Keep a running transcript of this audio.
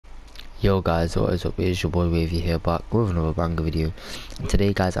Yo guys, what is up? It's your boy Wxvey here, back with another banger video. And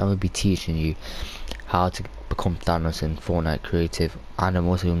today guys, I'm going to be teaching you how to become Thanos in Fortnite Creative, and I'm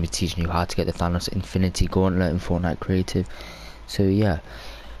also going to be teaching you how to get the Thanos Infinity Gauntlet in Fortnite Creative. So yeah,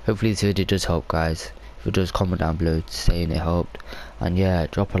 hopefully this video does help guys. If it does, comment down below saying it helped, and yeah,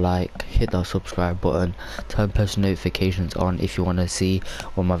 drop a like, hit that subscribe button, turn post notifications on if you want to see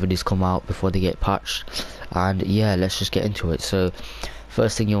when my videos come out before they get patched. And yeah, let's just get into it. So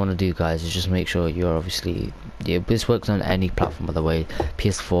first thing you want to do guys is just make sure you're obviously, this works on any platform by the way,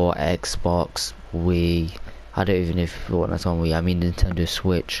 PS4, Xbox, Wii, I don't even know if Fortnite's on Wii, I mean Nintendo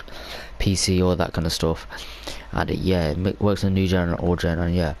Switch, PC, all that kind of stuff. And yeah, it works on new gen and old gen.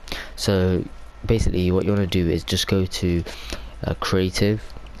 And yeah, so basically what you want to do is just go to creative,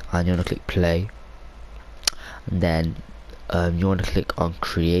 and you want to click play, and then you want to click on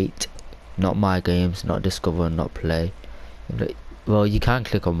create, not my games, not discover, not play. Well, you can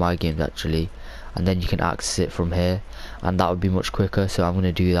click on my games actually, and then you can access it from here, and that would be much quicker, so I'm going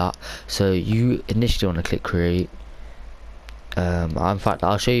to do that. So you initially want to click create. In fact,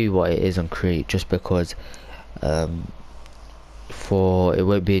 I'll show you what it is on create, just because for it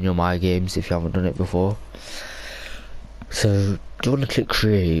won't be in your my games if you haven't done it before. So you want to click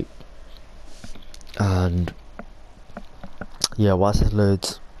create, and yeah, whilst it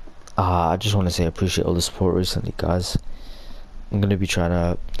loads, I just want to say I appreciate all the support recently guys. I'm going to be trying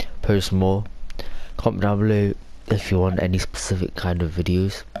to post more. Comment down below if you want any specific kind of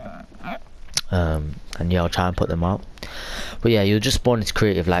videos, and yeah, I'll try and put them out. But yeah, you'll just spawn into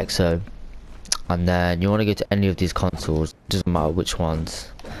creative like so, and then you want to go to any of these consoles, doesn't matter which ones.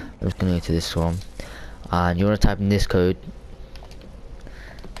 I'm just going to go to this one, and you want to type in this code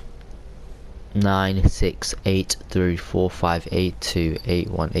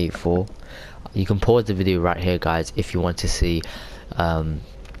 9683458288184. You can pause the video right here guys if you want to see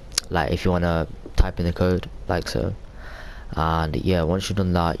like if you want to type in the code like so. And yeah, once you've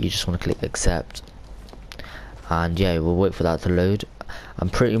done that, you just want to click accept, and yeah, we'll wait for that to load.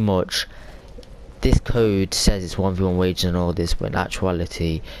 And pretty much this code says it's 1v1 wages and all this, but in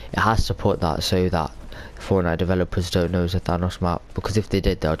actuality it has to put that so that Fortnite developers don't know it's a Thanos map, because if they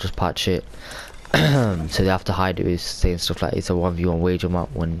did, they'll just patch it. So they have to hide it with saying stuff like it's a 1v1 wager map,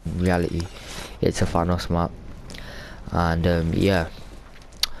 when in reality it's a Thanos map. And yeah,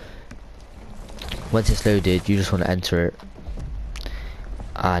 once it's loaded, you just want to enter it,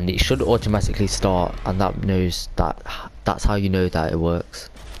 and it should automatically start, and that's how you know that it works.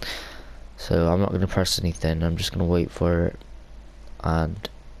 So I'm not going to press anything, I'm just going to wait for it, and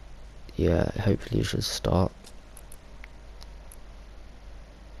yeah, hopefully it should start.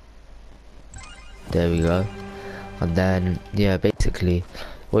 There we go. And then yeah, basically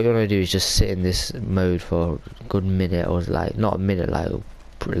what you want to do is just sit in this mode for a good minute, or like not a minute, like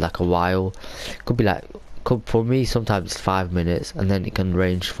a while. Could be like, for me sometimes it's 5 minutes, and then it can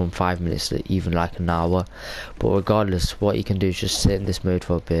range from 5 minutes to even like an hour. But regardless, what you can do is just sit in this mode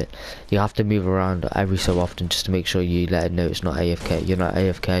for a bit. You have to move around every so often just to make sure you let it know it's not AFK, you're not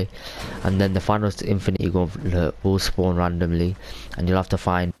AFK. And then the Thanos Infinity Gauntlet will spawn randomly, and you'll have to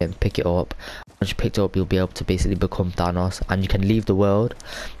find it and pick it up. Once you picked it up, you'll be able to basically become Thanos, and you can leave the world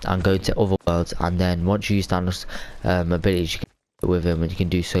and go to other worlds, and then once you use Thanos abilities, you can with him, and you can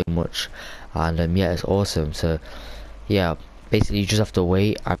do so much. And yeah, it's awesome. So yeah, basically you just have to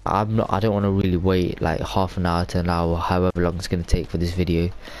wait. I don't want to really wait like half an hour to an hour, however long it's going to take for this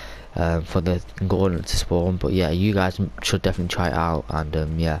video for the gauntlet to spawn. But yeah, you guys should definitely try it out. And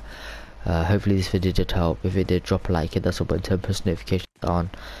yeah, hopefully this video did help. If it did, drop a like, hit that sub button, turn post notifications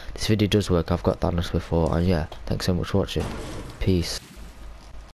on. This video does work, I've got Thanos before. And yeah, thanks so much for watching. Peace.